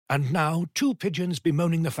And now, two pigeons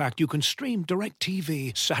bemoaning the fact you can stream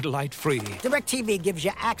DirecTV satellite-free. DirecTV gives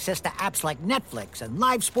you access to apps like Netflix and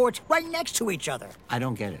live sports right next to each other. I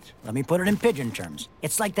don't get it. Let me put it in pigeon terms.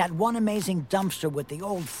 It's like that one amazing dumpster with the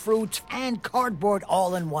old fruits and cardboard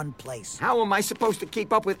all in one place. How am I supposed to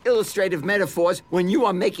keep up with illustrative metaphors when you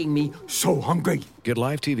are making me so hungry? Get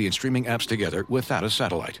live TV and streaming apps together without a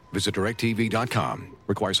satellite. Visit DirecTV.com.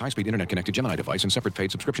 Requires high-speed internet-connected Gemini device and separate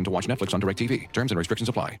paid subscription to watch Netflix on DirecTV. Terms and restrictions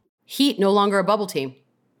apply. Heat, no longer a bubble team.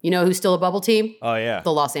 You know who's still a bubble team? Oh, yeah.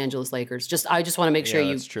 The Los Angeles Lakers. I just want to make sure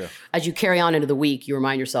that's true. As you carry on into the week, you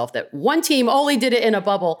remind yourself that one team only did it in a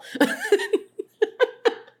bubble.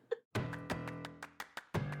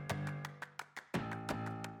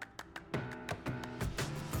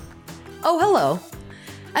 Oh, hello.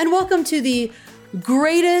 And welcome to the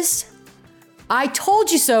greatest I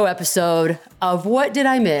Told You So episode of What Did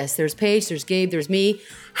I Miss? There's Paige, there's Gabe, there's me.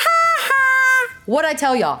 Ha ha! What'd I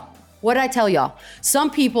tell y'all? Some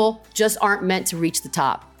people just aren't meant to reach the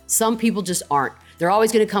top. Some people just aren't. They're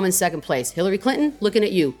always gonna come in second place. Hillary Clinton, looking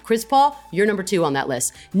at you. Chris Paul, you're number 2 on that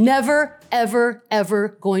list. Never, ever, ever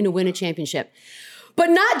going to win a championship.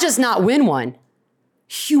 But not just not win one,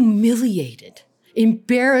 humiliated,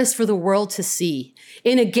 embarrassed for the world to see.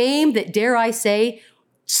 In a game that, dare I say,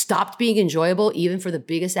 stopped being enjoyable even for the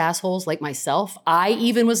biggest assholes like myself. I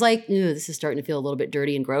even was like, this is starting to feel a little bit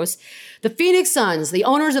dirty and gross. The Phoenix Suns, the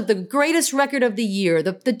owners of the greatest record of the year,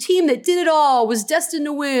 the team that did it all, was destined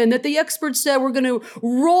to win, that the experts said were going to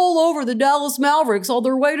roll over the Dallas Mavericks on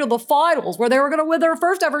their way to the finals, where they were going to win their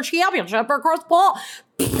first ever championship for Chris Paul.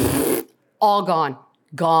 All gone.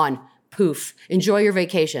 Gone. Poof. Enjoy your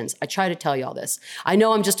vacations. I try to tell y'all this. I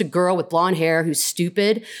know I'm just a girl with blonde hair who's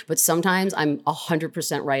stupid, but sometimes I'm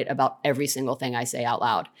 100% right about every single thing I say out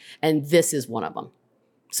loud. And this is one of them.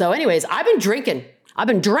 So anyways, I've been drinking.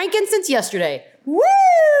 Since yesterday. Woo!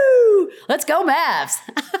 Let's go, Mavs.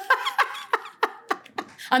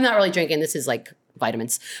 I'm not really drinking. This is like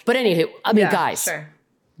vitamins. But anywho,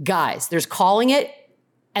 guys, there's calling it,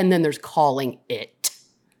 and then there's calling it.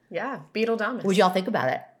 Yeah, Beetle dominance. What'd y'all think about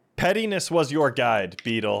it? Pettiness was your guide,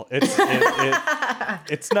 Beetle.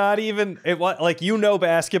 It's not even like, you know,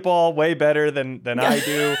 basketball way better than I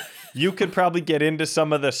do. You could probably get into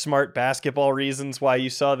some of the smart basketball reasons why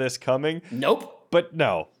you saw this coming. Nope. But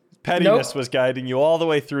no, pettiness was guiding you all the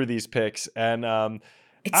way through these picks, and I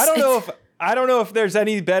don't know if there's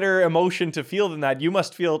any better emotion to feel than that. You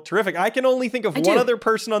must feel terrific. I can only think of one other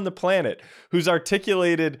person on the planet who's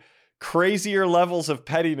articulated crazier levels of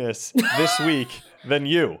pettiness this week than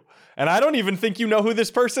you. And I don't even think you know who this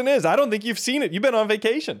person is. I don't think you've seen it. You've been on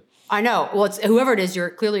vacation. I know. Well, it's whoever it is, you're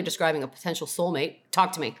clearly describing a potential soulmate.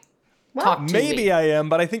 Talk to me. Well, maybe I am,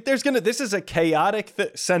 but I think this is a chaotic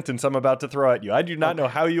sentence I'm about to throw at you. I do not know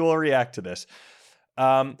how you will react to this.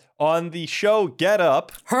 On the show Get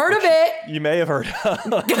Up. Heard of it. You may have heard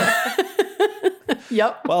of.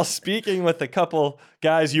 Yep. While speaking with a couple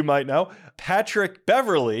guys you might know, Patrick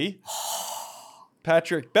Beverley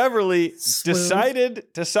decided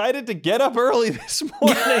to get up early this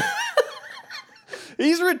morning.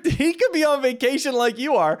 He could be on vacation like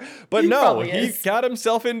you are, but no, he got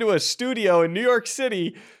himself into a studio in New York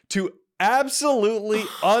City to absolutely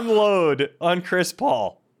unload on Chris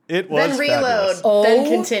Paul. It was then reload, fabulous. then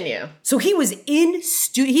continue. So he was in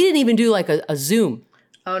studio. He didn't even do like a Zoom.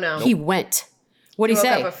 Oh no, he went. What did he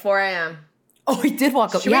say? Woke up at 4 a.m. Oh, he did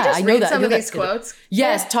walk up. Should we just read some of these quotes?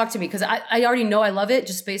 Yes, talk to me, because I already know I love it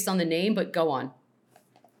just based on the name, but go on.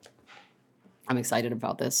 I'm excited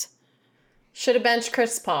about this. Should have benched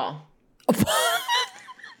Chris Paul.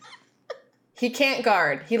 He can't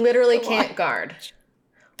guard. He literally can't guard.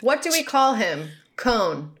 What do we call him?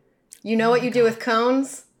 Cone. You know what you do with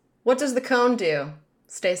cones? What does the cone do?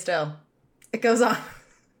 Stay still. It goes on.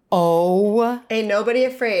 Oh. Ain't nobody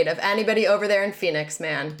afraid of anybody over there in Phoenix,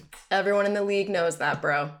 man. Everyone in the league knows that,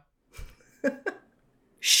 bro.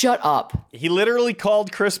 Shut up. He literally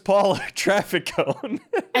called Chris Paul a traffic cone.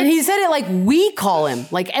 And he said it like we call him.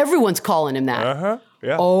 Like everyone's calling him that. Uh-huh.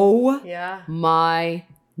 Yeah. Oh. Yeah. My.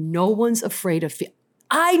 No one's afraid of.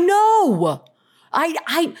 I know.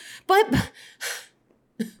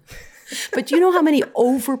 But do you know how many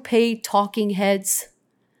overpaid talking heads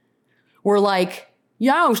were like,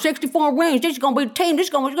 yo, 64 wins. This is going to be the team. This is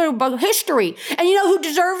going to be history. And you know who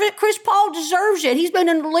deserves it? Chris Paul deserves it. He's been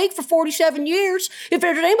in the league for 47 years. If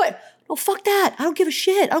there's anybody, no, fuck that. I don't give a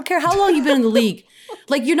shit. I don't care how long you've been in the league.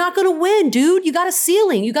 Like, you're not going to win, dude. You got a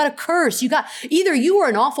ceiling. You got a curse. Either you were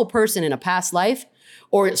an awful person in a past life,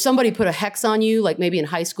 or somebody put a hex on you, like maybe in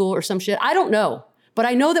high school or some shit. I don't know. But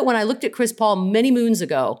I know that when I looked at Chris Paul many moons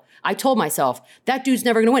ago, I told myself, that dude's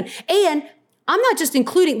never going to win. And I'm not just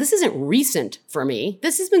including, this isn't recent for me.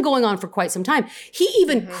 This has been going on for quite some time. He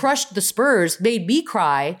even crushed the Spurs, made me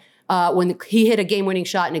cry when he hit a game-winning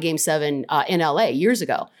shot in a Game 7 in LA years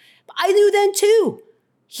ago. I knew then too.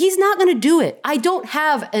 He's not going to do it. I don't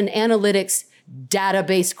have an analytics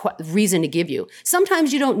database reason to give you.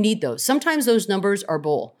 Sometimes you don't need those. Sometimes those numbers are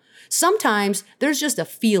bull. Sometimes there's just a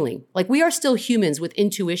feeling. Like we are still humans with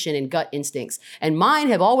intuition and gut instincts. And mine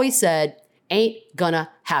have always said, ain't gonna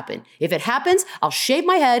happen. If it happens, I'll shave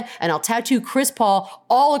my head and I'll tattoo Chris Paul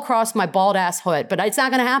all across my bald ass head. But it's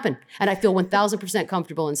not gonna happen. And I feel 1000%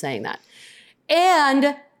 comfortable in saying that.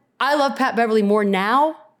 And I love Pat Beverly more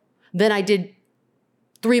now than I did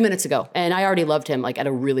 3 minutes ago. And I already loved him like at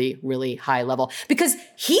a really, really high level because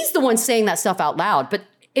he's the one saying that stuff out loud. But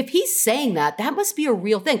if he's saying that, that must be a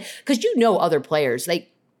real thing. Because other players,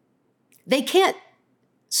 they can't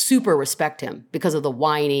super respect him because of the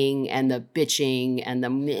whining and the bitching and the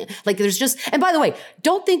meh. Like there's just, and by the way,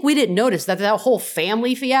 don't think we didn't notice that whole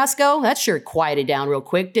family fiasco, that sure quieted down real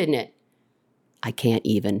quick, didn't it? I can't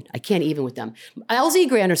even with them. LZ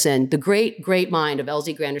Granderson, the great mind of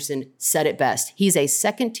LZ Granderson said it best. He's a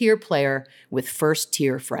second tier player with first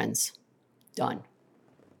tier friends. Done.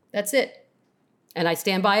 That's it. And I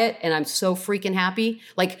stand by it, and I'm so freaking happy.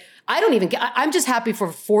 Like, I'm just happy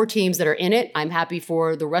for 4 teams that are in it. I'm happy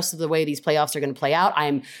for the rest of the way these playoffs are going to play out.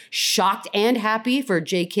 I'm shocked and happy for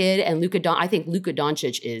J. Kidd and Luka Doncic. I think Luka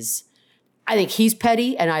Doncic I think he's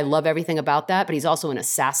petty, and I love everything about that, but he's also an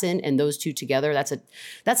assassin, and those two together, that's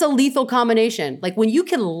a lethal combination. Like, when you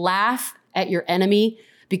can laugh at your enemy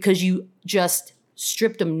because you just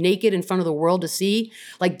stripped them naked in front of the world to see,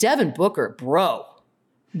 like Devin Booker, bro.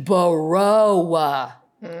 What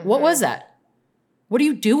was that? What are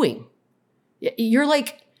you doing? You're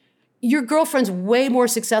like, your girlfriend's way more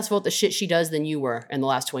successful at the shit she does than you were in the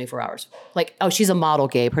last 24 hours. Like, oh, she's a model,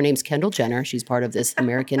 Gabe. Her name's Kendall Jenner. She's part of this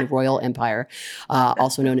American royal empire,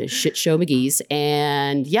 also known as Shit Show McGee's.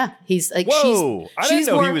 And yeah, he's like, whoa, I didn't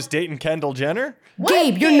know he was dating Kendall Jenner.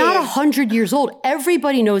 Gabe, you're not 100 years old.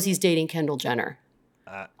 Everybody knows he's dating Kendall Jenner.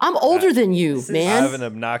 I'm older than you, man. I have an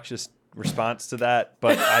obnoxious response to that,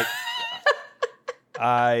 but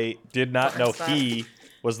I did not know he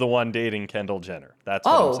was the one dating Kendall Jenner. That's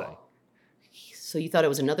what I'm saying. So you thought it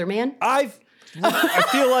was another man? I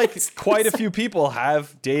feel like quite a few people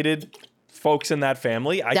have dated folks in that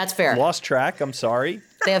family. That's fair. Lost track. I'm sorry.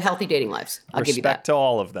 They have healthy dating lives. I'll give you that. Respect to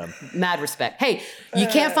all of them. Mad respect. Hey, you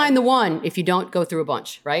can't find the one if you don't go through a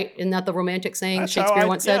bunch, right? Isn't that the romantic saying Shakespeare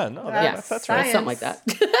once said? That's right. Something like that.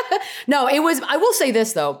 No, it was, I will say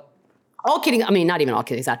this though. Not even all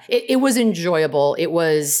kidding aside. It was enjoyable. It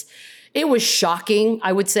was shocking,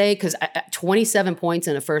 I would say, because 27 points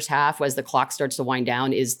in the first half as the clock starts to wind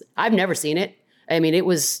down I've never seen it. I mean, it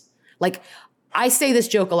was like, I say this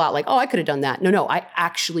joke a lot, like, oh, I could have done that. No, I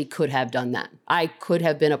actually could have done that. I could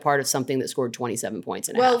have been a part of something that scored 27 points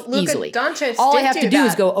in a half, Luka easily. Doncic all I have to do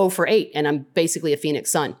is go 0 for 8, and I'm basically a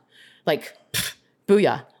Phoenix Sun. Like,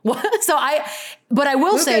 booyah. But I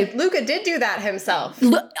will say, Luka did do that himself.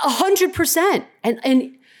 100%. And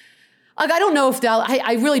like, I don't know if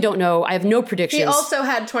I really don't know. I have no predictions. He also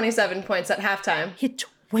had 27 points at halftime. He had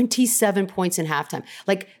 27 points in halftime.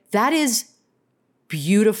 Like, that is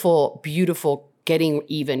beautiful, beautiful getting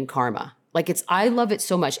even karma. Like, I love it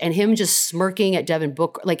so much. And him just smirking at Devin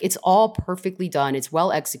Booker, like, it's all perfectly done. It's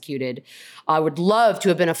well executed. I would love to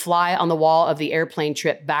have been a fly on the wall of the airplane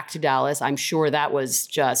trip back to Dallas. I'm sure that was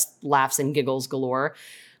just laughs and giggles galore.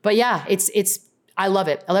 But yeah, I love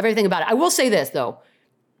it. I love everything about it. I will say this though,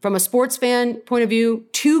 from a sports fan point of view,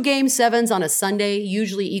 2 Game 7s on a Sunday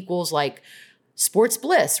usually equals like sports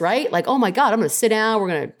bliss, right? Like, oh my God, I'm going to sit down. We're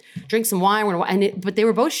going to drink some wine. But they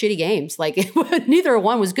were both shitty games. Like, neither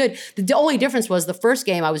one was good. The only difference was the first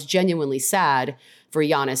game, I was genuinely sad for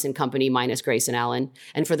Giannis and company minus Grayson Allen.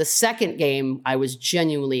 And for the second game, I was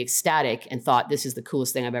genuinely ecstatic and thought this is the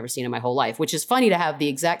coolest thing I've ever seen in my whole life, which is funny to have the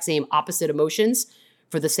exact same opposite emotions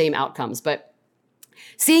for the same outcomes. But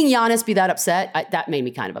seeing Giannis be that upset, that made me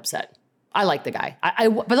kind of upset. I like the guy.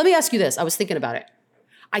 But let me ask you this. I was thinking about it.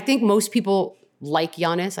 I think most people like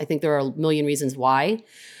Giannis. I think there are a million reasons why.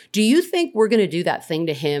 Do you think we're going to do that thing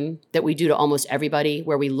to him that we do to almost everybody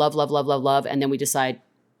where we love, and then we decide,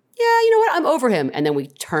 yeah, you know what? I'm over him. And then we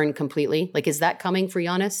turn completely. Like, is that coming for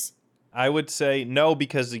Giannis? I would say no,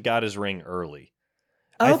 because he got his ring early.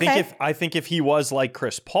 Okay. I think if he was like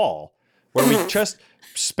Chris Paul, where we just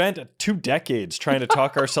spent 2 decades trying to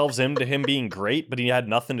talk ourselves into him being great, but he had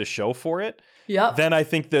nothing to show for it. Yep. Then I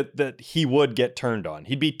think that he would get turned on.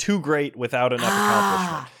 He'd be too great without enough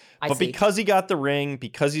accomplishment. But because he got the ring,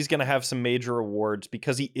 because he's going to have some major awards,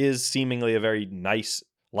 because he is seemingly a very nice,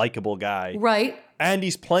 likable guy. Right. And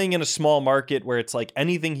he's playing in a small market where it's like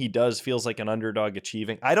anything he does feels like an underdog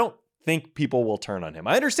achieving. I don't think people will turn on him.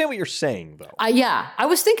 I understand what you're saying, though. I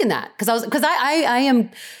was thinking that because I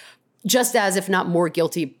am just as, if not more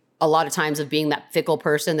guilty a lot of times of being that fickle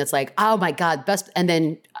person that's like, oh my God, best. And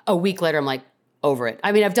then a week later, I'm like, over it.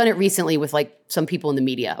 I mean, I've done it recently with like some people in the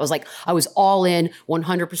media. I was all in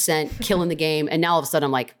 100% killing the game. And now all of a sudden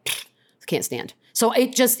I'm like, can't stand. So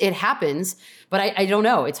it happens, but I don't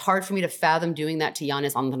know. It's hard for me to fathom doing that to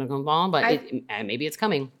Giannis on the ball, but maybe it's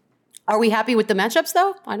coming. Are we happy with the matchups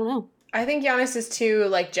though? I don't know. I think Giannis is too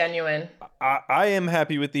like genuine. I am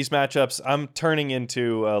happy with these matchups. I'm turning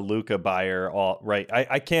into a Luka buyer.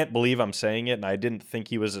 I can't believe I'm saying it, and I didn't think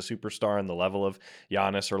he was a superstar on the level of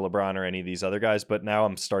Giannis or LeBron or any of these other guys, but now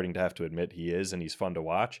I'm starting to have to admit he is, and he's fun to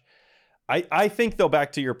watch. I think, though,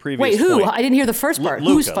 back to your previous Wait, who? point, I didn't hear the first part.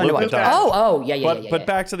 Who's fun to watch? Yeah. But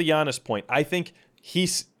back to the Giannis point, I think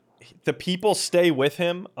the people stay with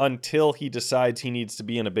him until he decides he needs to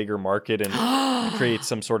be in a bigger market and create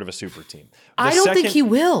some sort of a super team. I don't think he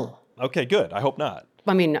will. Okay, good. I hope not.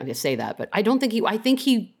 I mean, I say that, but I don't think I think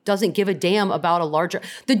he doesn't give a damn about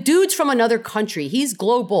the dude's from another country. He's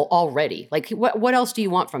global already. Like, what else do you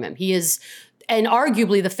want from him? He is, and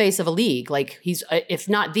arguably the face of a league. Like, he's, if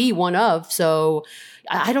not the one of, so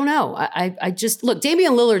I don't know. I just, look,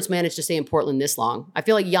 Damian Lillard's managed to stay in Portland this long. I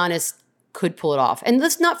feel like Giannis could pull it off. And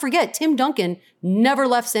let's not forget, Tim Duncan never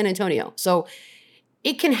left San Antonio. So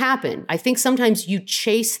it can happen. I think sometimes you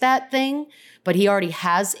chase that thing, but he already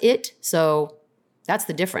has it. So that's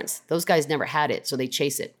the difference. Those guys never had it, so they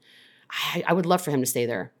chase it. I would love for him to stay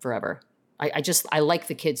there forever. I like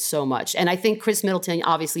the kid so much. And I think Chris Middleton,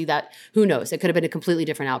 obviously that, who knows? It could have been a completely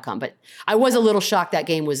different outcome. But I was a little shocked that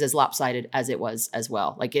game was as lopsided as it was as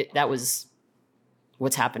well. Like that was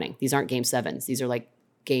what's happening. These aren't game sevens. These are like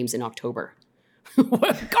games in October.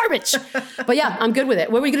 Garbage. But yeah, I'm good with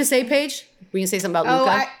it. What were you going to say, Paige? Were you going to say something about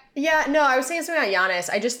Luka? I was saying something about Giannis.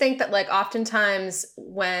 I just think that like oftentimes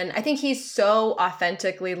when I think he's so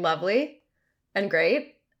authentically lovely and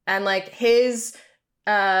great, and like his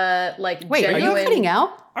like wait, genuine... are you cutting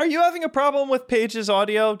out? Are you having a problem with Paige's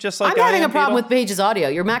audio? Just like I'm having a problem with Paige's audio.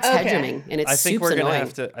 You're max headrooming, and it's I think super annoying.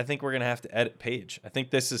 I think we're gonna have to edit Paige. I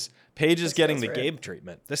think Paige is getting the Gabe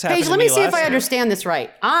treatment. This happened. Paige, let me see if I understand this right.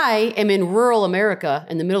 I am in rural America,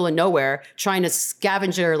 in the middle of nowhere, trying to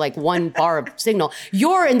scavenge like one bar of signal.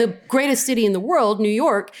 You're in the greatest city in the world, New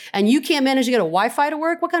York, and you can't manage to get a Wi-Fi to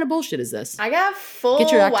work. What kind of bullshit is this? I got full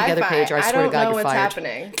Get your act Wi-Fi. together, Paige, or I swear to God, you're fired. I don't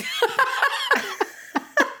know what's happening.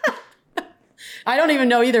 I don't even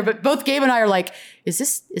know either, but both Gabe and I are like,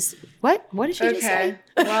 what? What did she just say?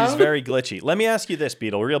 Well, she's very glitchy. Let me ask you this,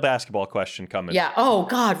 Beetle. Real basketball question coming. Yeah. Oh,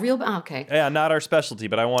 God. Okay. Yeah, not our specialty,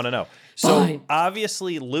 but I want to know. So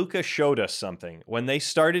obviously, Luka showed us something. When they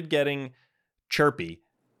started getting chirpy,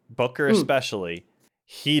 Booker especially,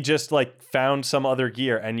 he just like found some other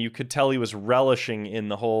gear, and you could tell he was relishing in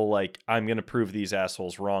the whole like, I'm going to prove these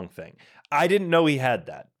assholes wrong thing. I didn't know he had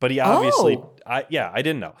that, but he obviously, I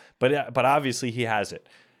didn't know, but obviously he has it.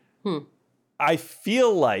 I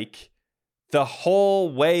feel like the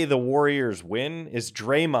whole way the Warriors win is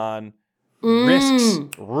Draymond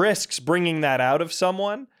risks bringing that out of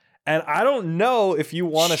someone, and I don't know if you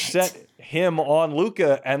want to set him on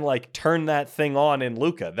Luka and like turn that thing on in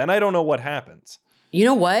Luka. Then I don't know what happens. You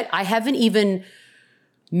know what? I haven't even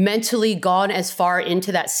mentally gone as far into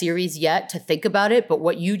that series yet to think about it, but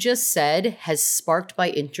what you just said has sparked my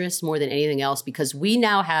interest more than anything else, because we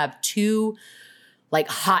now have two like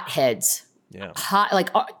hotheads. Yeah.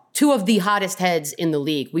 Two of the hottest heads in the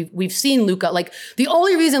league. We've seen Luka. Like, the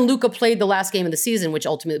only reason Luka played the last game of the season, which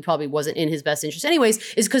ultimately probably wasn't in his best interest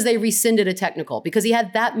anyways, is because they rescinded a technical, because he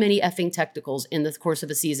had that many effing technicals in the course of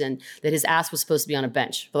a season that his ass was supposed to be on a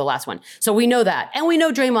bench for the last one. So we know that. And we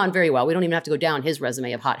know Draymond very well. We don't even have to go down his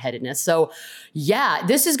resume of hot-headedness. So yeah,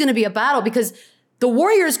 this is going to be a battle, because the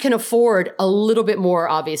Warriors can afford a little bit more,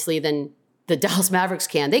 obviously, than the Dallas Mavericks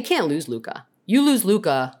can. They can't lose Luka. You lose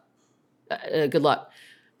Luka, good luck.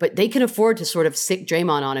 But they can afford to sort of sick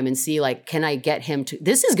Draymond on him and see, like, can I get him to...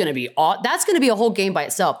 This is going to be... That's going to be a whole game by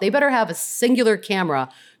itself. They better have a singular camera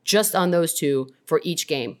just on those two for each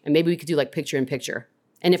game. And maybe we could do, like, picture-in-picture.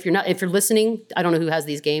 And if you're listening, I don't know who has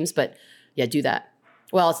these games, but yeah, do that.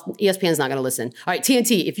 Well, ESPN's not going to listen. All right,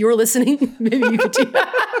 TNT, if you were listening, maybe you could do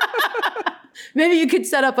that. Maybe you could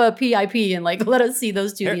set up a PIP and, like, let us see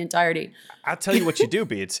those two the entirety. I'll tell you what you do,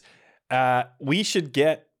 Beats. We should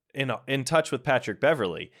get in touch with Patrick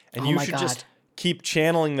Beverly, and you should just keep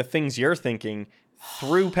channeling the things you're thinking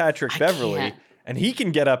through Patrick Beverly, And he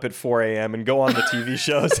can get up at 4 a.m. and go on the TV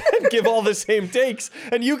shows and give all the same takes,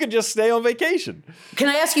 and you can just stay on vacation. Can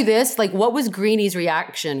I ask you this? Like, what was Greeny's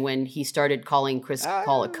reaction when he started calling Chris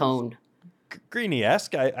Paul a cone?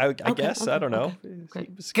 Greeny-esque, I guess. I don't know. Okay.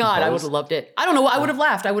 God, I would have loved it. I don't know. I would have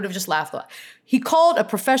laughed. I would have just laughed. He called a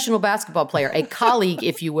professional basketball player, a colleague,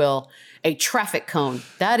 if you will, a traffic cone.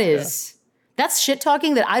 That's shit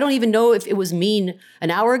talking that I don't even know if it was mean an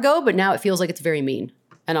hour ago, but now it feels like it's very mean.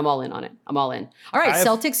 And I'm all in on it. I'm all in. All right,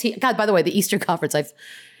 Celtics. God, by the way, the Eastern Conference,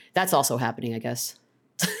 that's also happening, I guess.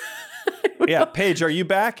 Yeah, Paige, are you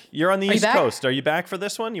back? You're on the East Coast. Are you back for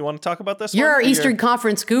this one? You want to talk about this one? You're our Eastern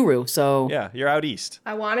Conference guru, so... Yeah, you're out east.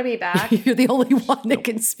 I want to be back. You're the only one that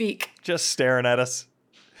can speak. Just staring at us.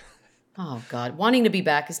 Oh, God. Wanting to be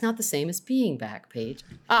back is not the same as being back, Paige.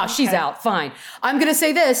 Oh, she's out. Fine. I'm going to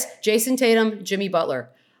say this. Jason Tatum, Jimmy Butler.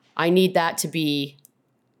 I need that to be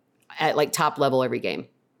at like top level every game.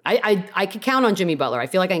 I can count on Jimmy Butler. I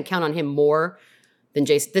feel like I can count on him more than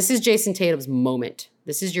Jason. This is Jason Tatum's moment.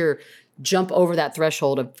 This is your jump over that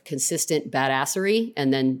threshold of consistent badassery.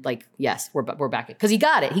 And then like, yes, we're back. Because he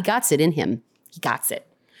got it. He got it in him. He got it.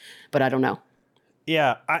 But I don't know.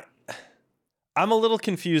 Yeah, I'm a little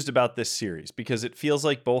confused about this series because it feels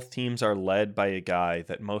like both teams are led by a guy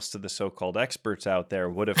that most of the so-called experts out there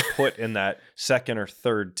would have put in that second or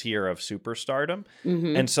third tier of superstardom.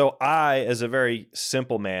 Mm-hmm. And so I, as a very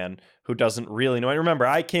simple man who doesn't really know, I remember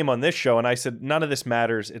I came on this show and I said, none of this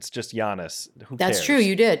matters. It's just Giannis. Who That's cares? True.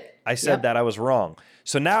 You did. I said that I was wrong.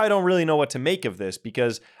 So now I don't really know what to make of this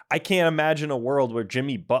because I can't imagine a world where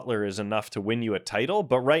Jimmy Butler is enough to win you a title.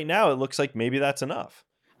 But right now it looks like maybe that's enough.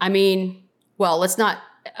 I mean... Well, let's not.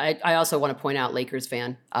 I also want to point out, Lakers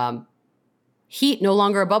fan, Heat no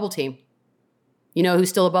longer a bubble team. You know who's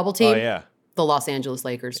still a bubble team? Oh yeah, the Los Angeles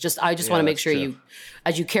Lakers. I just want to make sure you,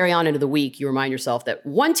 as you carry on into the week, you remind yourself that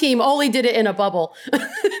one team only did it in a bubble.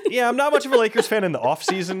 Yeah, I'm not much of a Lakers fan in the off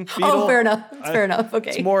season. Oh, fair enough. Fair enough.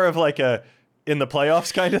 Okay, it's more of like a in the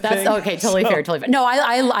playoffs kind of thing. That's okay. Totally fair. Totally fair. No,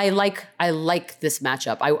 I like this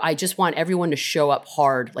matchup. I just want everyone to show up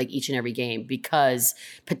hard like each and every game because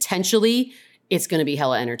potentially it's going to be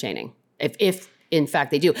hella entertaining. If in fact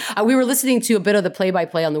they do. We were listening to a bit of the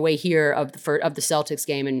play-by-play on the way here of the Celtics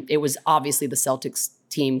game, and it was obviously the Celtics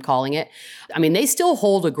team calling it. I mean, they still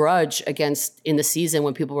hold a grudge against in the season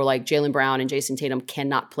when people were like Jaylen Brown and Jason Tatum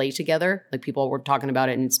cannot play together. Like people were talking about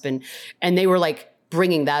it, and they were like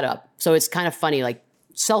bringing that up. So it's kind of funny. Like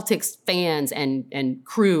Celtics fans and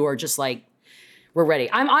crew are just like, we're ready.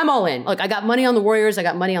 I'm all in. Look, I got money on the Warriors. I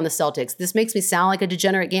got money on the Celtics. This makes me sound like a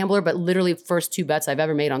degenerate gambler, but literally first 2 bets I've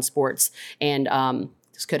ever made on sports. And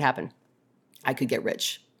this could happen. I could get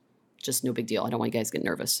rich. Just no big deal. I don't want you guys to get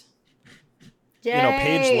nervous. Yay. You know,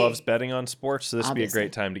 Paige loves betting on sports, so this would be a Obviously.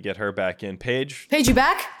 great time to get her back in. Paige, You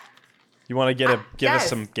back? you want to give us yes.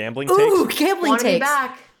 some gambling Ooh, takes? gambling Want to be takes.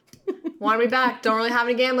 back. Want to be back. Don't really have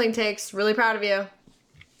any gambling takes. Really proud of you.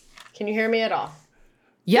 Can you hear me at all?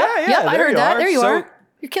 Yep, Yeah, I there heard you that. are. There you So- are.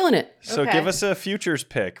 You're killing it. So Okay. give us a futures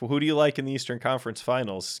pick. Who do you like in the Eastern Conference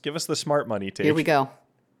Finals? Give us the smart money take. Here we go.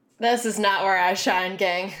 This is not where I shine,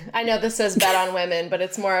 gang. I know this says bet on women, but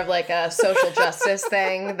it's more of like a social justice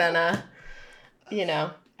thing than a,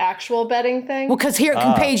 actual betting thing. Well, because here,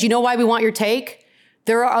 Paige, you know why we want your take?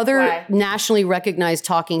 There are other Why? nationally recognized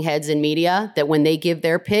talking heads in media that when they give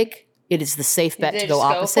their pick, it is the safe bet They to go just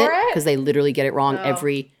go opposite for it? because they literally get it wrong Oh.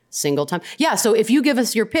 every single time. Yeah, so if you give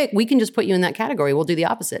us your pick, we can just put you in that category. We'll do the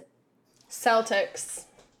opposite. Celtics.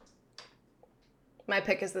 My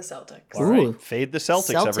pick is the Celtics. All Ooh. right. Fade the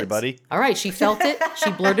Celtics, everybody. All right, she felt it.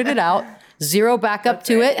 She blurted it out. Zero backup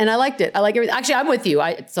to it, and I liked it. I like everything. Actually, I'm with you.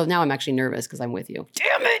 So now I'm actually nervous because I'm with you.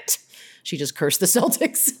 Damn it! She just cursed the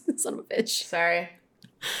Celtics. Son of a bitch. Sorry.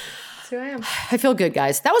 That's who I am. I feel good,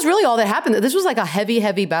 guys. That was really all that happened. This was like a heavy,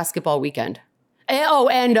 heavy basketball weekend.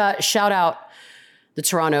 And shout out the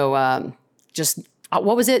Toronto.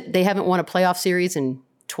 What was it? They haven't won a playoff series in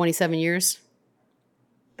 27 years.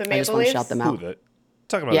 The I just Maple want to Leafs? shout them Ooh, out.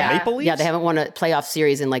 talking about the Maple Leafs? Yeah, they haven't won a playoff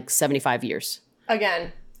series in like 75 years.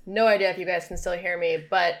 Again, no idea if you guys can still hear me,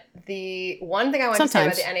 but the one thing I wanted to say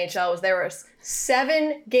about the NHL was there were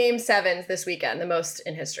 7 Game 7s this weekend, the most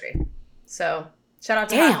in history. So shout out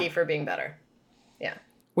to hockey for being better. Yeah.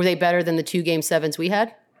 Were they better than the 2 Game 7s we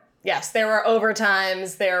had? Yes, there were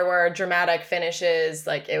overtimes, there were dramatic finishes.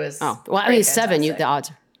 Like it was. Oh, well, I mean, 7. The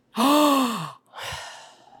odds. Oh,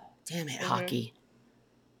 damn it, hockey.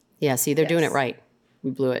 Yeah, see, they're doing it right.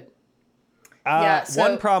 We blew it.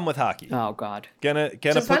 One problem with hockey. Oh God. Gonna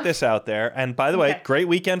put this out there. And by the way, great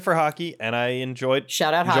weekend for hockey. And I enjoyed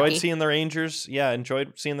hockey. seeing the Rangers. Yeah,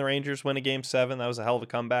 enjoyed seeing the Rangers win a Game 7. That was a hell of a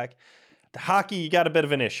comeback. The hockey, you got a bit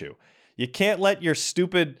of an issue. You can't let your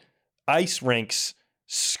stupid ice rinks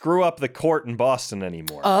screw up the court in Boston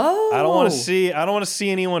anymore. Oh. I don't want to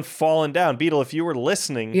see anyone falling down. Beetle, if you were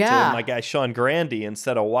listening to my guy Sean Grandy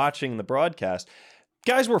instead of watching the broadcast,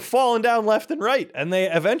 guys were falling down left and right. And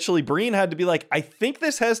they eventually, Breen had to be like, I think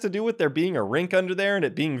this has to do with there being a rink under there and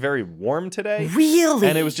it being very warm today. Really?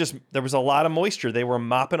 And it was just, there was a lot of moisture. They were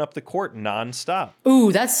mopping up the court nonstop.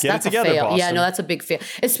 Ooh, that's together, a fail. Boston. Yeah, no, that's a big fail.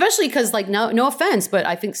 Especially because, like, no offense, but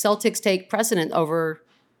I think Celtics take precedent over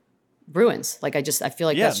Bruins. Like, I feel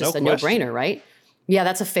like that's just a no-brainer, right? Yeah,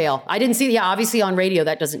 that's a fail. I didn't see, obviously on radio,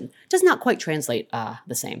 that does not quite translate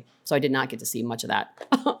the same. So I did not get to see much of that.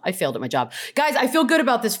 I failed at my job. Guys, I feel good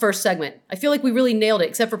about this first segment. I feel like we really nailed it,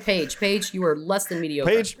 except for Paige. Paige, you were less than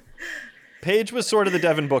mediocre. Paige was sort of the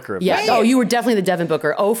Devin Booker of this. Oh, you were definitely the Devin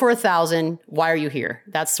Booker. 0 for 1,000. Why are you here?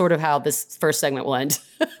 That's sort of how this first segment will end.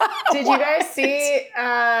 Did you guys see,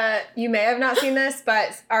 you may have not seen this,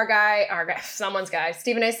 but someone's guy,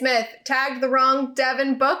 Stephen A. Smith, tagged the wrong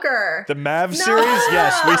Devin Booker. The Mavs series?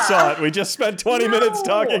 Yes, we saw it. We just spent 20 minutes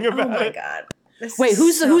talking about it. Oh my God. Wait,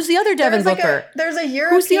 who's the other Devin Booker? There's a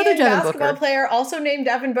European basketball player also named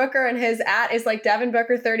Devin Booker, and his @ is like Devin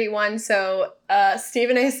Booker 31. So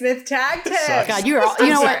Stephen A. Smith tagged him. God, you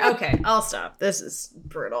know what? Okay, I'll stop. This is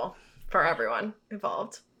brutal for everyone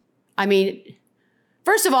involved. I mean,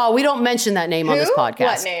 first of all, we don't mention that name on this podcast.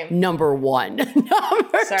 What name? Number 1.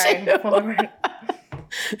 Sorry. 2.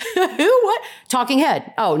 Who? What? Talking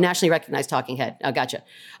Head. Oh, nationally recognized Talking Head. Oh, gotcha.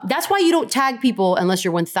 That's why you don't tag people unless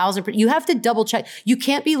you're 1,000%. You have to double check. You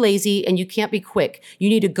can't be lazy and you can't be quick. You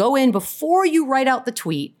need to go in before you write out the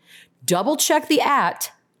tweet, double check the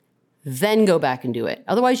 @, then go back and do it.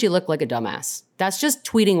 Otherwise, you look like a dumbass. That's just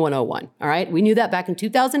tweeting 101. All right. We knew that back in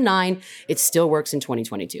 2009. It still works in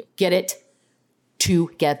 2022. Get it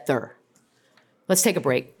together. Let's take a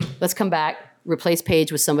break. Let's come back. Replace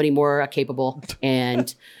Paige with somebody more capable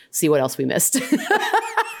and see what else we missed.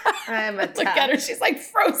 I'm attacked. Look at her. She's like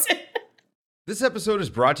frozen. This episode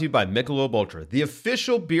is brought to you by Michelob Ultra, the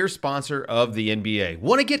official beer sponsor of the NBA.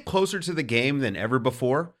 Want to get closer to the game than ever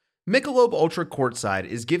before? Michelob Ultra Courtside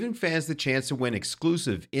is giving fans the chance to win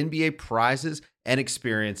exclusive NBA prizes and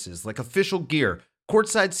experiences like official gear,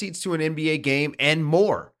 courtside seats to an NBA game, and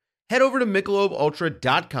more. Head over to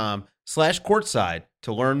MichelobUltra.com/courtside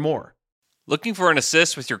to learn more. Looking for an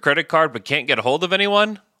assist with your credit card but can't get a hold of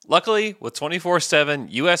anyone? Luckily, with 24/7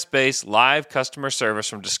 US-based live customer service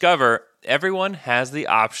from Discover, everyone has the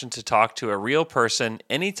option to talk to a real person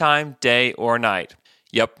anytime, day or night.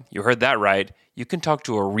 Yep, you heard that right. You can talk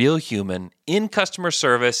to a real human in customer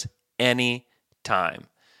service anytime.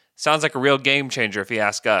 Sounds like a real game changer if you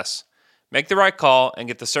ask us. Make the right call and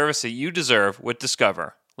get the service that you deserve with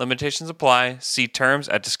Discover. Limitations apply. See terms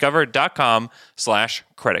at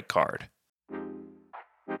discover.com/creditcard.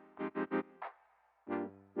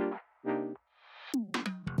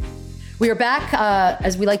 We are back.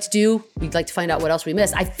 As we like to do, we'd like to find out what else we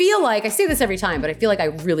missed. I feel like, I say this every time, but I feel like I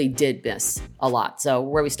really did miss a lot. So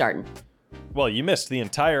where are we starting? Well, you missed the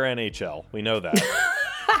entire NHL. We know that.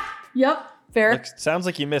 Yep, fair. Sounds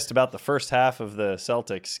like you missed about the first half of the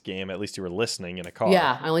Celtics game. At least you were listening in a car.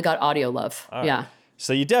 Yeah, I only got audio love. All yeah. Right.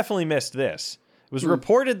 So you definitely missed this. It was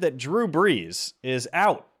reported that Drew Brees is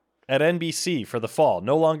out at NBC for the fall,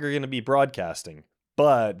 no longer going to be broadcasting.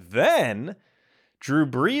 But then Drew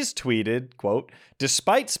Brees tweeted, quote,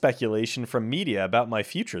 "Despite speculation from media about my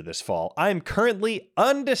future this fall, I am currently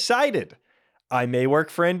undecided. I may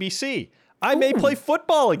work for NBC. I may play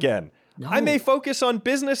football again. No. I may focus on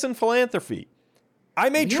business and philanthropy. I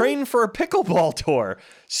may train for a pickleball tour,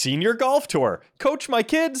 senior golf tour, coach my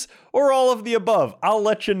kids, or all of the above. I'll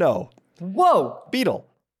let you know." Whoa. Beetle,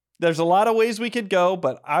 there's a lot of ways we could go,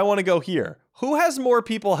 but I want to go here. Who has more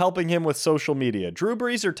people helping him with social media, Drew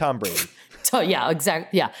Brees or Tom Brady? Yeah,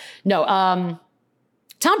 exactly. Yeah. No,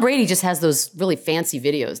 Tom Brady just has those really fancy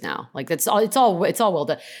videos now. Like it's all well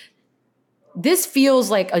done. This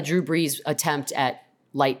feels like a Drew Brees attempt at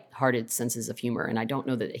lighthearted senses of humor, and I don't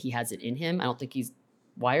know that he has it in him. I don't think he's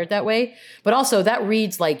wired that way. But also that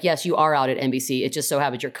reads like, yes, you are out at NBC. It just so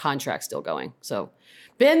happens your contract's still going. So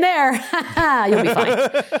been there. You'll be fine.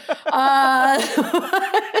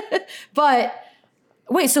 But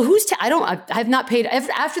wait, so who's I've not paid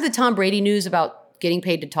after the Tom Brady news about getting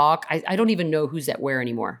paid to talk. I don't even know who's at where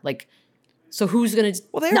anymore. Like, so who's gonna?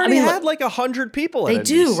 Well, they already had like 100 people. They at NBC.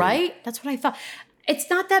 do, right? That's what I thought. It's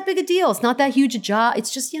not that big a deal. It's not that huge a job.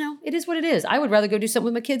 It's just, it is what it is. I would rather go do something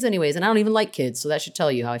with my kids anyways, and I don't even like kids, so that should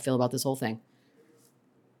tell you how I feel about this whole thing.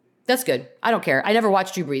 That's good. I don't care. I never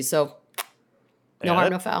watched Drew Brees, so no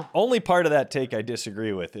harm, no foul. Only part of that take I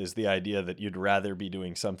disagree with is the idea that you'd rather be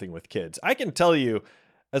doing something with kids. I can tell you,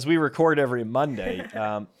 as we record every Monday,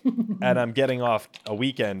 and I'm getting off a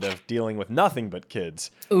weekend of dealing with nothing but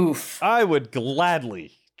kids. Oof. I would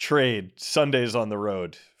gladly trade Sundays on the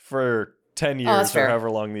road for 10 years or however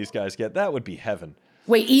long these guys get. That would be heaven.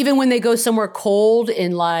 Wait, even when they go somewhere cold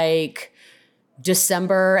in like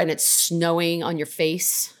December and it's snowing on your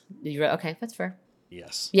face? Okay, that's fair.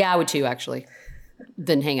 Yes. Yeah, I would too, actually.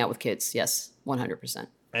 Then hang out with kids. Yes, 100%.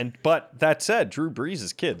 But that said, Drew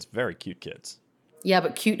Brees' kids, very cute kids. Yeah,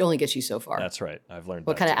 but cute only gets you so far. That's right. I've learned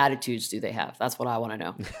What that kind of too. attitudes do they have? That's what I want to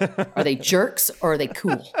know. Are they jerks or are they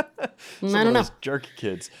cool? I don't know. Jerk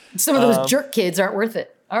kids. Some of those jerk kids aren't worth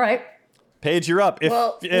it. All right. Paige, you're up. If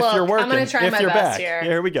you're working, I'm going to try if my you're best back,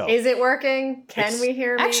 here. we go. Is it working? Can we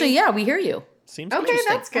hear me? Actually, yeah, we hear you. Seems Okay, interesting.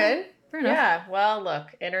 that's good. Fair enough. Yeah, well,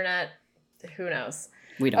 look, internet, who knows?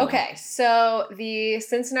 We don't know. Okay, so the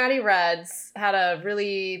Cincinnati Reds had a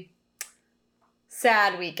really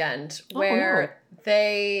sad weekend where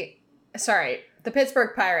the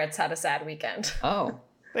Pittsburgh Pirates had a sad weekend. Oh.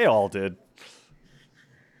 They all did.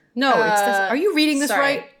 No, it's this. Are you reading this Sorry,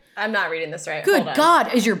 right? I'm not reading this right. Good Hold on.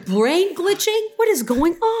 God, is your brain glitching? What is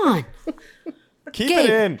going on? Keep Gabe. it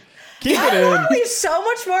in. Keep it I'm in. normally so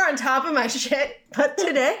much more on top of my shit, but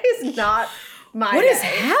today is not my What day. is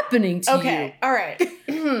happening to you? Okay, all right.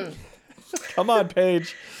 Come on,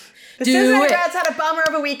 Paige. The Do Cincinnati it. Reds had a bummer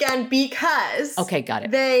of a weekend because Okay, got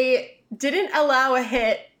it. they didn't allow a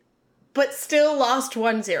hit, but still lost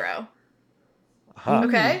 1-0. Huh.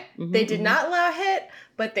 Okay? They did not allow a hit,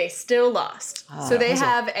 but they still lost. So they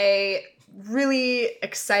have a really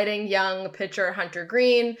exciting young pitcher, Hunter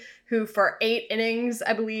Green, who for 8 innings,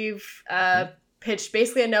 I believe, pitched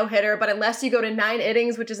basically a no-hitter. But unless you go to 9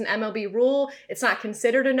 innings, which is an MLB rule, it's not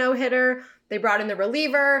considered a no-hitter. They brought in the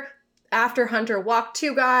reliever. After Hunter walked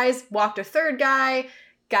 2 guys, walked a 3rd guy.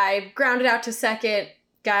 Guy grounded out to second.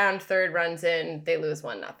 Guy on 3rd runs in. They lose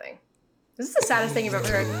 1-0. This is the saddest thing you've ever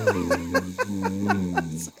heard.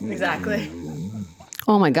 Exactly.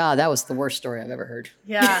 Oh my God, that was the worst story I've ever heard.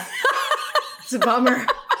 Yeah. It's a bummer.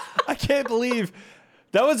 I can't believe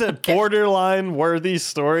that was a borderline worthy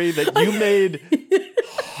story that you made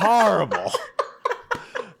horrible.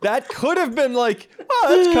 That could have been like, oh,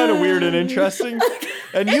 that's kind of weird and interesting.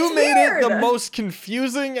 And you made it the most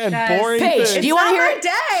confusing and boring Paige, thing. do you want to hear not it?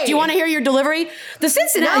 my day. Do you want to hear your delivery? The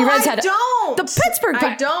Cincinnati Reds had don't. the Pittsburgh.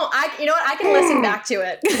 I don't. You know what? I can listen back to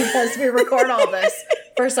it because we record all this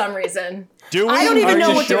for some reason. Do we? I don't even Are know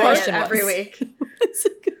you what the sure? question every was. week.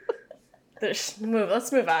 Let's move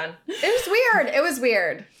on. It was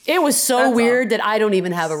weird. It was so That's weird all. that I don't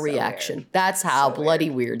even have a reaction. That's how bloody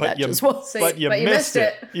weird that just was. But you missed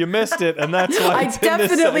it. You missed it, and that's why I it's in this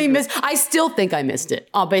definitely segment. missed. I still think I missed it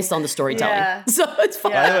based on the storytelling. Yeah. So it's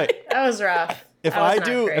fine. By the way, That was rough. if That was I not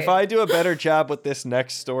do great. if I do a better job with this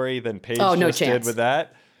next story than Paige Oh, no just did chance. with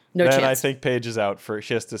that, No then chance. I think Paige is out for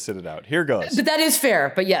she has to sit it out. Here goes. But that is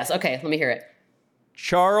fair. But yes, okay, let me hear it.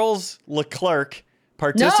 Charles Leclerc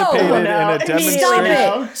participated in a Immediately demonstration.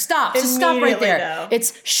 no. Stop. Just stop right Immediately there. no.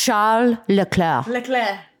 It's Charles Leclerc.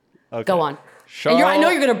 Leclerc. Okay. Go on. Charles And I know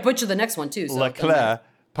you're going to butcher the next one too. So it doesn't matter. Leclerc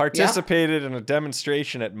participated in a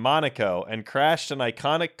demonstration at Monaco and crashed an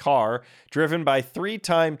iconic car driven by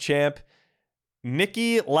 3-time champ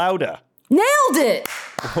Niki Lauda. Nailed it.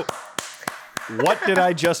 What did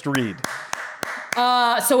I just read?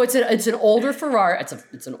 So it's an older Ferrari.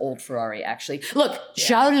 It's an old Ferrari actually. Look,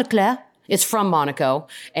 Charles Leclerc is from Monaco,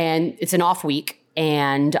 and it's an off week.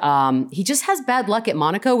 And he just has bad luck at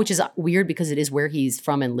Monaco, which is weird because it is where he's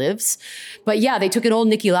from and lives. But yeah, they took an old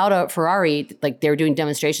Niki Lauda Ferrari, like they were doing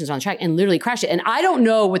demonstrations on the track, and literally crashed it. And I don't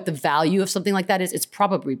know what the value of something like that is. It's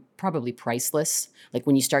probably priceless. Like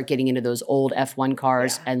when you start getting into those old F1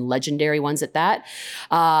 cars and legendary ones at that.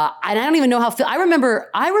 And I don't even know how. I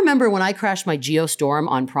remember when I crashed my Geostorm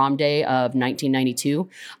on prom day of 1992.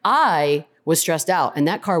 I was stressed out, and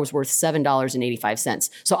that car was worth $7.85.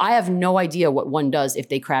 So I have no idea what one does if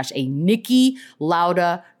they crash a Niki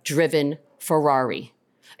Lauda driven Ferrari.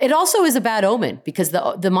 It also is a bad omen because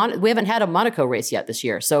we haven't had a Monaco race yet this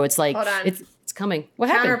year. So it's like Hold on. it's coming. What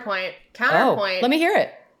happened? Counterpoint. Oh, let me hear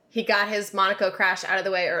it. He got his Monaco crash out of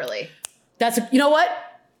the way early. You know what?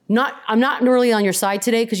 I'm not really on your side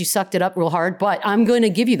today because you sucked it up real hard, but I'm going to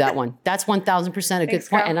give you that one. That's 1,000% a good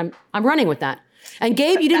point, and I'm running with that. And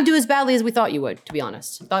Gabe, you didn't do as badly as we thought you would, to be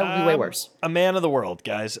honest. Thought it would be way worse. A man of the world,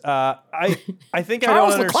 guys. I think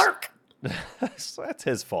Charles I don't Leclerc. That's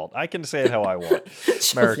his fault. I can say it how I want.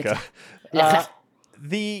 America.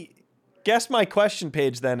 Guess my question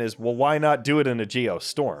page then is, well, why not do it in a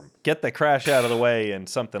Geostorm? Get the crash out of the way and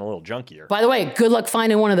something a little junkier. By the way, good luck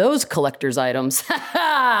finding one of those collector's items.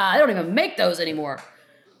 I don't even make those anymore.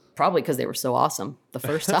 Probably because they were so awesome the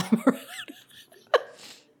first time around.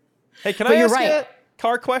 Hey, can I ask you a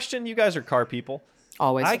car question? You guys are car people.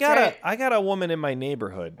 Always. I got a woman in my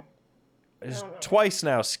neighborhood. Twice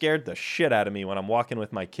now scared the shit out of me when I'm walking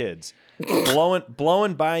with my kids.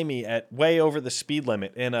 blowing by me at way over the speed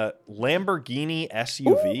limit in a Lamborghini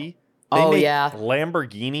SUV. They make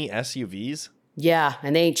Lamborghini SUVs. Yeah,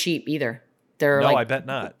 and they ain't cheap either. They're I bet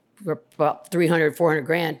not. About 300, 400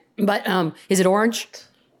 grand. But is it orange?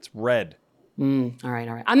 It's red. All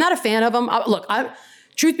right. I'm not a fan of them.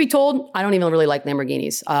 Truth be told, I don't even really like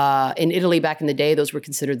Lamborghinis. In Italy back in the day, those were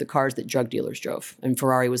considered the cars that drug dealers drove, and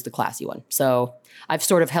Ferrari was the classy one. So I've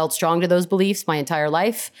sort of held strong to those beliefs my entire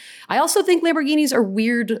life. I also think Lamborghinis are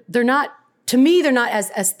weird. They're not as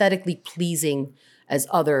aesthetically pleasing as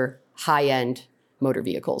other high-end motor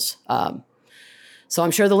vehicles. So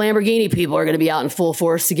I'm sure the Lamborghini people are going to be out in full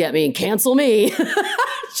force to get me and cancel me.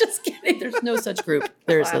 Just kidding. There's no such group.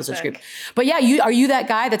 There is no such group. But yeah, are you that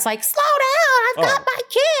guy that's like, slow down, I've got my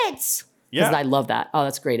kids? Yeah. Because I love that. Oh,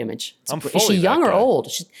 that's a great image. Is she young or old?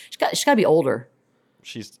 She's got to be older.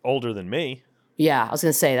 She's older than me. Yeah, I was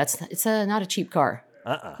going to say, it's not a cheap car.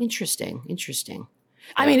 Interesting.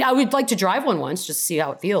 I mean, I would like to drive one once just to see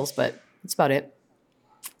how it feels, but that's about it.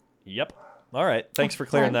 Yep. All right. Thanks for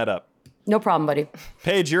clearing that up. No problem, buddy.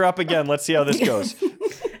 Paige, you're up again. Let's see how this goes.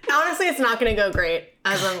 Honestly, it's not going to go great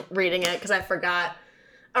as I'm reading it because I forgot.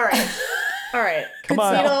 All right. Come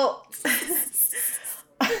on.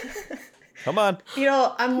 Come on.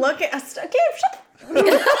 I'm looking. Okay.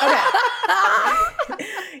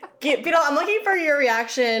 Beetle, I'm looking for your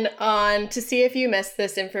reaction to see if you missed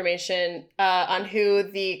this information on who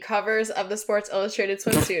the covers of the Sports Illustrated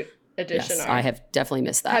swimsuit edition are. I have definitely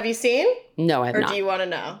missed that. Have you seen? No, I have not. Or do you want to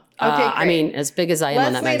know? Okay, great. I mean, as big as I am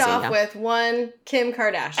on that magazine. Let's lead off with one Kim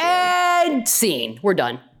Kardashian. And scene. We're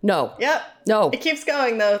done. No. Yep. No. It keeps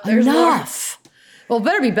going, though. There's enough. Well,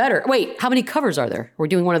 better be better. Wait, how many covers are there? We're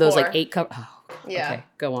doing one of those 4. like 8 covers. Oh, yeah. Okay,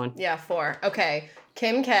 go on. Yeah, 4. Okay.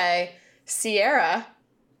 Kim K, Sierra.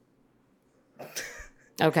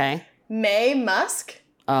 Okay. May Musk.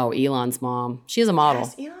 Oh, Elon's mom. She is a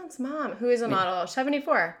model. Yes, Elon's mom. Who is a model?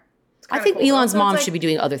 74. I think cool. Elon's mom should be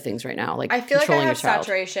doing other things right now, like I feel like I have child.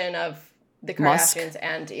 saturation of the Kardashians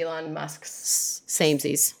and Elon Musk's.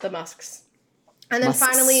 Samesies. The Musks. And then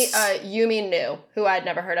finally, Yumi Nu, who I'd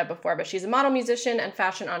never heard of before, but she's a model, musician, and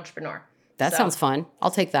fashion entrepreneur. That sounds fun.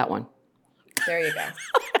 I'll take that one. There you go.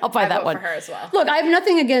 I'll buy that one for her as well. Look, I have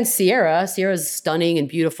nothing against Sierra. Sierra's stunning and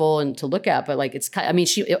beautiful and to look at, but like it's kind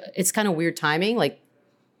of weird timing. Like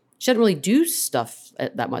she doesn't really do stuff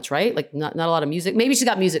that much, right? Like not a lot of music. Maybe she's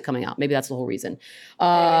got music coming out. Maybe that's the whole reason.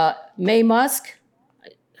 May Musk,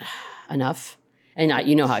 enough. And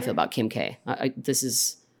you know how I feel about Kim K. This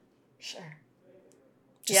is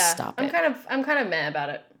just stop it. I'm kind of mad about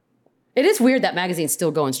it. It is weird that magazine's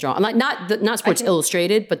still going strong. I'm like not Sports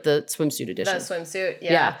Illustrated, but the swimsuit edition. The swimsuit,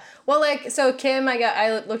 yeah. Well, so Kim,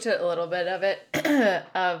 I looked at a little bit of it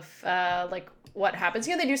of what happens.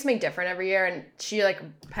 They do something different every year, and she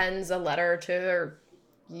pens a letter to her,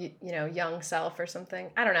 young self or something.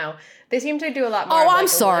 I don't know. They seem to do a lot more. Oh, I'm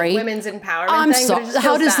sorry. Women's empowerment. I'm sorry.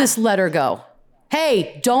 How does this letter go?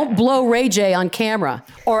 Hey, don't blow Ray J on camera.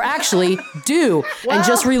 Or actually, do, and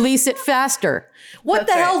just release it faster. What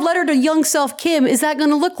the hell letter to young self Kim is that going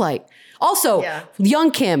to look like? Also,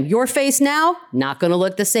 young Kim, your face now, not going to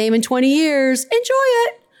look the same in 20 years. Enjoy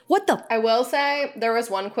it. What the? I will say, there was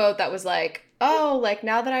one quote that was like,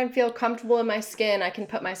 now that I feel comfortable in my skin, I can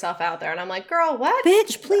put myself out there. And I'm like, girl, what?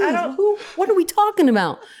 Bitch, please. What are we talking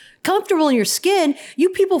about? Comfortable in your skin, you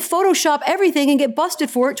people Photoshop everything and get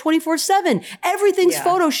busted for it 24/7. Everything's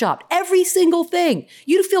Photoshopped, every single thing.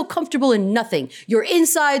 You feel comfortable in nothing. Your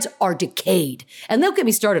insides are decayed. And don't get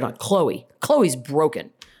me started on Chloe. Chloe's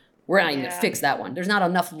broken. We're not even gonna fix that one. There's not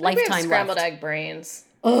enough lifetime scrambled left. egg brains.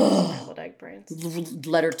 Scrambled egg brains.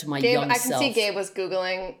 Letter to my Gabe, young self. I can see Gabe was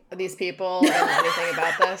Googling these people and anything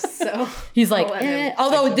about this. So he's like,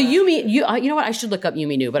 although the Yumi, you know what? I should look up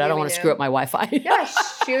Yumi Nu, but I don't want to screw up my Wi-Fi. Yeah,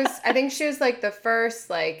 I think she was the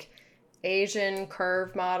first Asian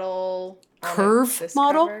curve model. Curve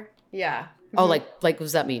model? Cover. Yeah. Mm-hmm. Oh, what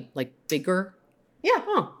does that mean? Like bigger?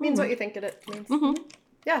 Yeah. Means what you think it means. Mm-hmm.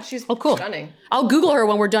 Yeah, she's cool. Stunning. I'll Google her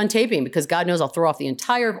when we're done taping because God knows I'll throw off the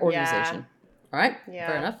entire organization. Yeah. All right? Yeah.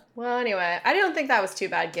 Fair enough. Well, anyway, I don't think that was too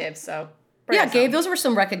bad, Gabe, so. Gabe, those were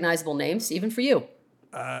some recognizable names, even for you.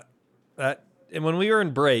 And when we were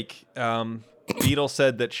in break, Beetle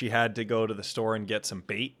said that she had to go to the store and get some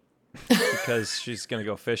bait because she's going to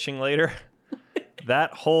go fishing later.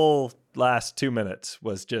 That whole last 2 minutes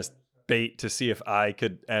was just bait to see if I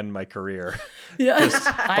could end my career Yeah. just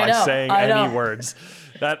by saying any words.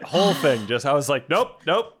 That whole thing, I was like, nope,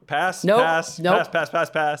 pass.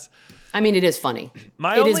 I mean, it is funny.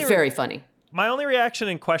 It is very funny. My only reaction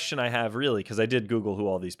and question I have, really, because I did Google who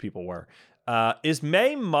all these people were, is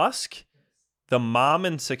Mae Musk the mom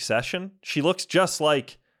in Succession? She looks just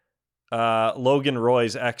like Logan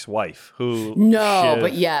Roy's ex-wife, who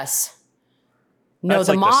but yes. No, That's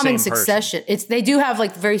the like mom the in same Succession. They do have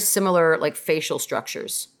like very similar like facial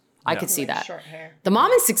structures. I could see that. Short hair. The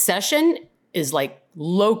mom in Succession is like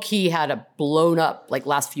low key had a blown up like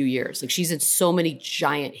last few years. Like she's in so many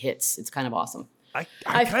giant hits. It's kind of awesome. I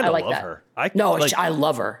kind of like love that. her. I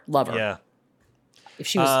love her. Love her. Yeah. If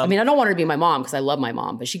she was, I mean, I don't want her to be my mom because I love my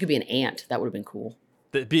mom, but she could be an aunt. That would have been cool.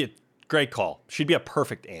 That'd be a great call. She'd be a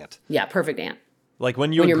perfect aunt. Yeah, perfect aunt. Like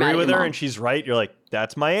when you agree with her and she's right, you're like,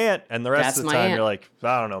 that's my aunt. And the rest of the time, you're like,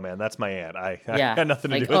 I don't know, man, that's my aunt. I got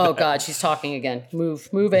nothing to do with oh that. God, she's talking again. Move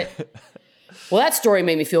it. Well, that story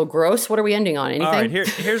made me feel gross. What are we ending on? Anything? All right,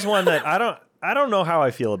 here's one that I don't know how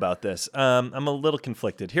I feel about this. I'm a little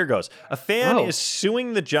conflicted. Here goes. A fan is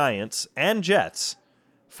suing the Giants and Jets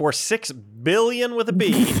for $6 billion with a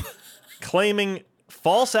B, claiming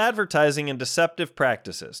false advertising and deceptive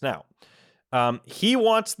practices. Now, he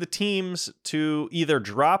wants the teams to either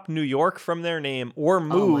drop New York from their name or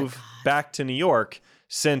move back to New York,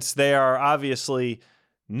 since they are obviously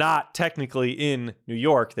not technically in New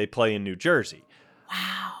York. They play in New Jersey.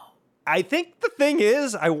 Wow. I think the thing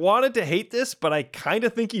is, I wanted to hate this, but I kind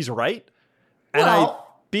of think he's right. And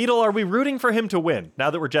Beetle, are we rooting for him to win now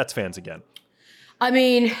that we're Jets fans again? I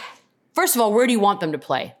mean, first of all, where do you want them to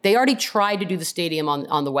play? They already tried to do the stadium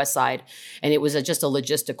on the west side, and it was just a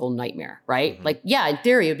logistical nightmare, right? Mm-hmm. Like, yeah, in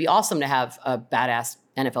theory, it would be awesome to have a badass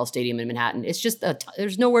NFL stadium in Manhattan. It's just,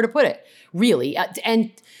 there's nowhere to put it, really.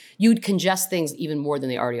 And you'd congest things even more than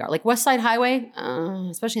they already are. Like West Side Highway,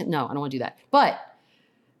 especially, no, I don't want to do that. But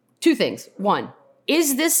two things. One,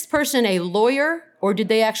 is this person a lawyer, or did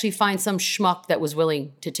they actually find some schmuck that was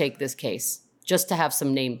willing to take this case just to have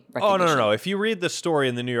some name recognition? Oh, no. If you read the story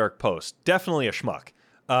in the New York Post, definitely a schmuck.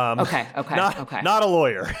 Okay. Not a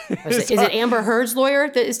lawyer. Is it Amber Heard's lawyer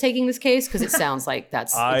that is taking this case? Because it sounds like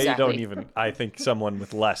that's exactly. I think someone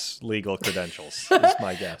with less legal credentials is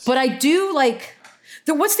my guess. But I do like,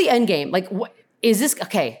 what's the end game? Like, what is this?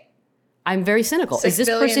 Okay. I'm very cynical. Is this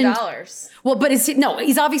person? $6 billion. Well, but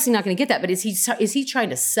he's obviously not going to get that. But is he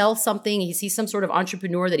trying to sell something? Is he some sort of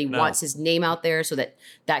entrepreneur that he wants his name out there so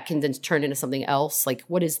that can then turn into something else? Like,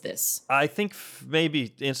 what is this? I think maybe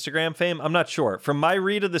Instagram fame. I'm not sure. From my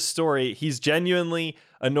read of the story, he's genuinely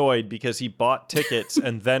annoyed because he bought tickets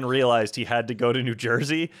and then realized he had to go to New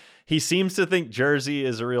Jersey. He seems to think Jersey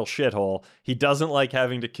is a real shithole. He doesn't like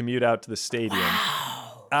having to commute out to the stadium. Wow.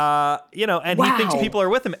 He thinks people are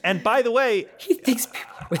with him. And by the way, he thinks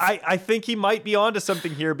people are with him. I think he might be onto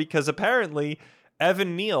something here, because apparently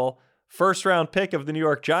Evan Neal, first round pick of the New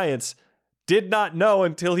York Giants, did not know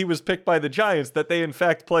until he was picked by the Giants that they in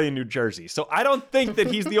fact play in New Jersey. So I don't think that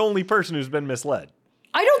he's the only person who's been misled.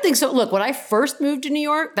 I don't think so. Look, when I first moved to New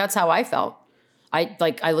York, that's how I felt.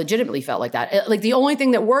 I legitimately felt like that. Like the only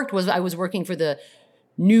thing that worked was I was working for the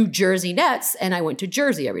New Jersey Nets and I went to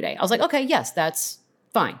Jersey every day. I was like, okay, yes, that's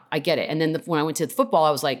fine. I get it. And then when I went to football,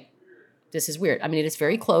 I was like, this is weird. I mean, it's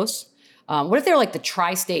very close. What if they're like the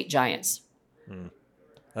tri-state Giants?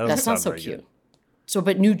 That sounds so cute. Good. So,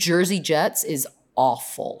 but New Jersey Jets is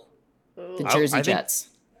awful. The Jersey Jets.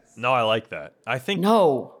 No, I like that. I think.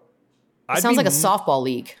 No. It sounds like a softball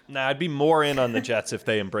league. Nah, I'd be more in on the Jets if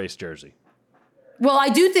they embrace Jersey. Well, I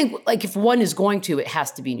do think, like, if one is going to, it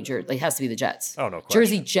has to be New Jersey. Like, it has to be the Jets. Oh, no question.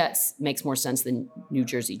 Jersey Jets makes more sense than New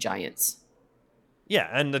Jersey Giants. Yeah,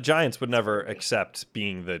 and the Giants would never accept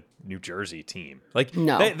being the New Jersey team. Like,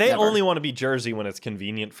 no, they only want to be Jersey when it's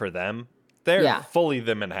convenient for them. They're fully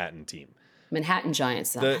the Manhattan team. Manhattan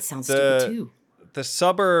Giants. That sounds stupid too. The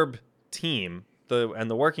suburb team, and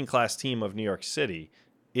the working class team of New York City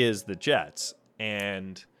is the Jets.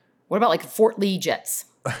 And what about like Fort Lee Jets?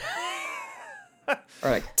 Or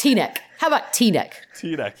like Teaneck. How about Teaneck?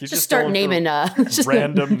 Teaneck. Just start naming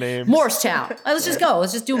random names. Morristown. Let's just go.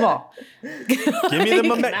 Let's just do them all. Give me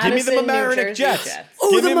the Mamaroneck Jets.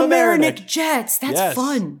 Oh, the Mamaroneck Jets. That's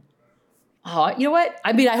fun. Oh, you know what?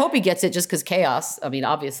 I mean, I hope he gets it just because chaos. I mean,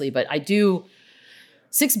 obviously, but I do.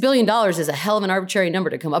 $6 billion is a hell of an arbitrary number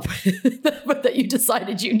to come up with, but that you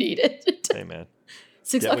decided you needed. Hey, man.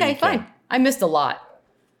 Okay, fine. I missed a lot.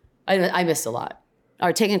 I missed a lot. All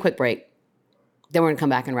right, taking a quick break. Then we're going to come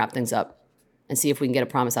back and wrap things up and see if we can get a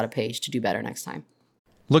promise out of Paige to do better next time.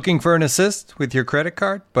 Looking for an assist with your credit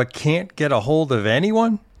card, but can't get a hold of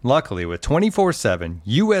anyone? Luckily, with 24/7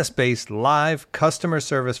 US-based live customer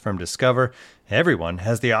service from Discover, everyone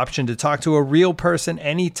has the option to talk to a real person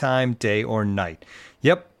anytime, day or night.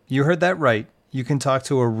 Yep, you heard that right. You can talk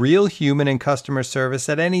to a real human in customer service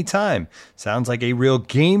at any time. Sounds like a real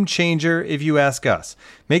game changer if you ask us.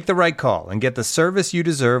 Make the right call and get the service you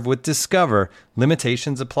deserve with Discover.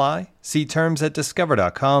 Limitations apply. See terms at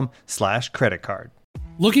discover.com/creditcard.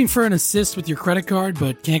 Looking for an assist with your credit card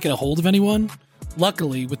but can't get a hold of anyone?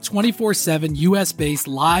 Luckily, with 24/7 US-based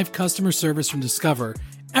live customer service from Discover,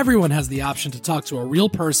 everyone has the option to talk to a real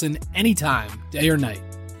person anytime, day or night.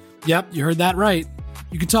 Yep, you heard that right.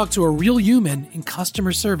 You can talk to a real human in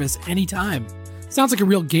customer service anytime. Sounds like a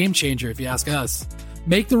real game changer if you ask us.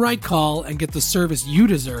 Make the right call and get the service you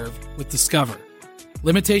deserve with Discover.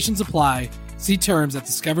 Limitations apply. See terms at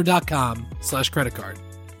discover.com/creditcard.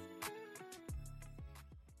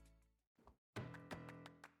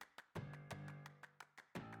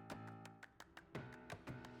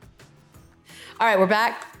 All right, we're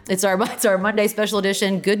back. It's our Monday special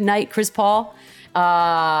edition. Good night, Chris Paul.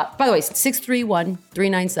 By the way,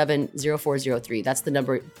 631-397-0403. That's the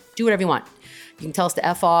number. Do whatever you want. You can tell us to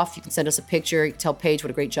F off. You can send us a picture. You can tell Paige what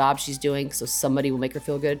a great job she's doing, so somebody will make her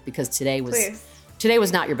feel good, because today was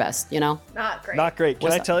not your best, you know? Not great. Not great.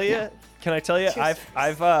 Can I tell you? Yeah. Can I tell you?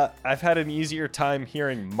 I've had an easier time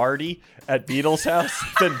hearing Marty at Beatles' house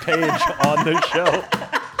than Paige on the show.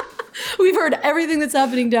 We've heard everything that's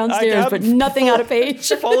happening downstairs, but nothing out of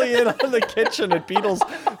Paige. Fully in on the kitchen at Beatles'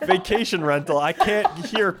 vacation rental. I can't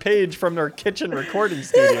hear Paige from their kitchen recording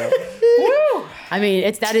studio. Woo! I mean,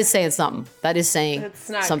 that is saying something. That is saying It's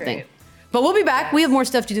not something. great. But we'll be back. We have more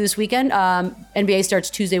stuff to do this weekend. NBA starts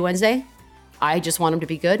Tuesday, Wednesday. I just want them to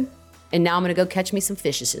be good. And now I'm going to go catch me some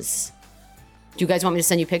fishes. Do you guys want me to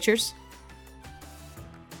send you pictures?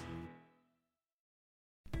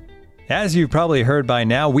 As you've probably heard by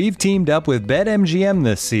now, we've teamed up with BetMGM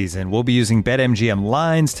this season. We'll be using BetMGM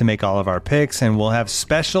lines to make all of our picks, and we'll have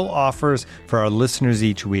special offers for our listeners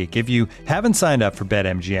each week. If you haven't signed up for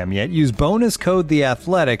BetMGM yet, use bonus code The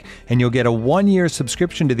Athletic, and you'll get a 1-year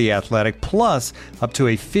subscription to The Athletic, plus up to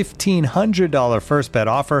a $1,500 first bet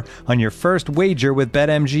offer on your first wager with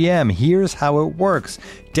BetMGM. Here's how it works.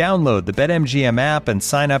 Download the BetMGM app and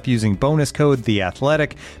sign up using bonus code The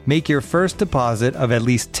Athletic. Make your first deposit of at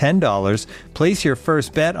least $10. Place your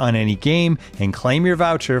first bet on any game and claim your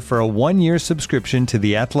voucher for a 1-year subscription to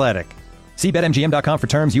The Athletic. See BetMGM.com for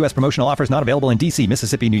terms. U.S. promotional offers not available in D.C.,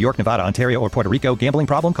 Mississippi, New York, Nevada, Ontario, or Puerto Rico. Gambling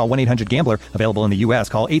problem? Call 1-800-GAMBLER. Available in the U.S.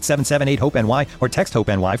 Call 877-8-HOPE-NY or text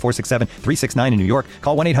HOPE-NY 467-369 in New York.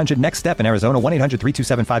 Call 1-800-NEXT-STEP in Arizona.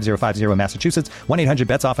 1-800-327-5050 in Massachusetts.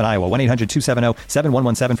 1-800-BETS-OFF in Iowa.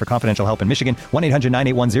 1-800-270-7117 for confidential help in Michigan.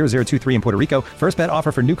 1-800-981-0023 in Puerto Rico. First bet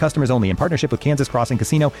offer for new customers only in partnership with Kansas Crossing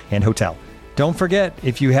Casino and Hotel. Don't forget,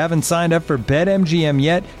 if you haven't signed up for BetMGM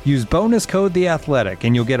yet, use bonus code The Athletic,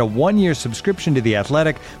 and you'll get a 1-year subscription to The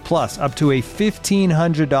Athletic, plus up to a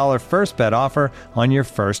 $1,500 first bet offer on your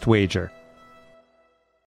first wager.